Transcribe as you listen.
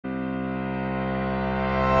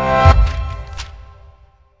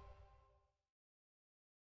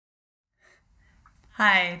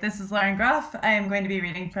Hi, this is Lauren Groff. I am going to be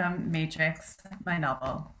reading from Matrix, my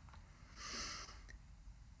novel.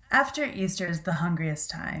 After Easter is the hungriest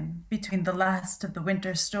time, between the last of the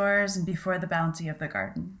winter stores and before the bounty of the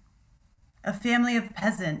garden. A family of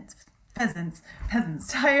peasants,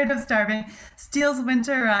 tired of starving, steals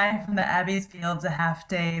winter rye from the abbey's fields a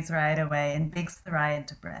half-day's ride away and bakes the rye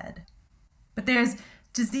into bread. But there's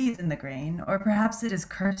disease in the grain, or perhaps it is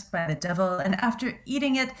cursed by the devil, and after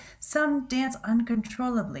eating it, some dance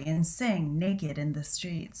uncontrollably and sing naked in the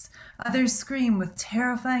streets. Others scream with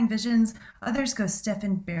terrifying visions, others go stiff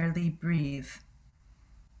and barely breathe.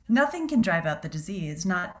 Nothing can drive out the disease,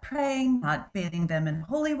 not praying, not bathing them in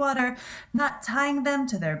holy water, not tying them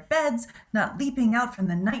to their beds, not leaping out from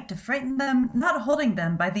the night to frighten them, not holding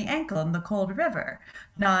them by the ankle in the cold river,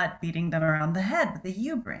 not beating them around the head with a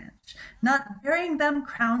yew branch, not burying them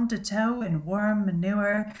crown to toe in warm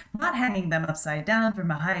manure, not hanging them upside down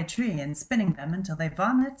from a high tree and spinning them until they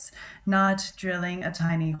vomit, not drilling a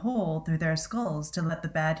tiny hole through their skulls to let the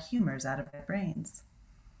bad humors out of their brains.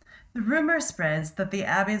 The rumor spreads that the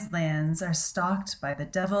abbey's lands are stalked by the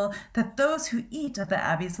devil, that those who eat of the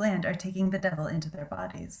abbey's land are taking the devil into their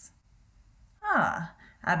bodies. Ah,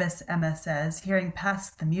 Abbess Emma says, hearing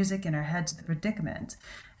past the music in her head to the predicament,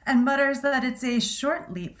 and mutters that it's a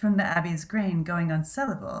short leap from the abbey's grain going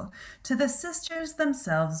unsellable to the sisters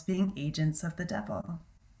themselves being agents of the devil.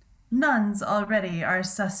 Nuns already are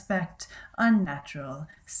suspect, unnatural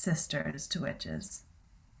sisters to witches.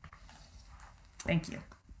 Thank you.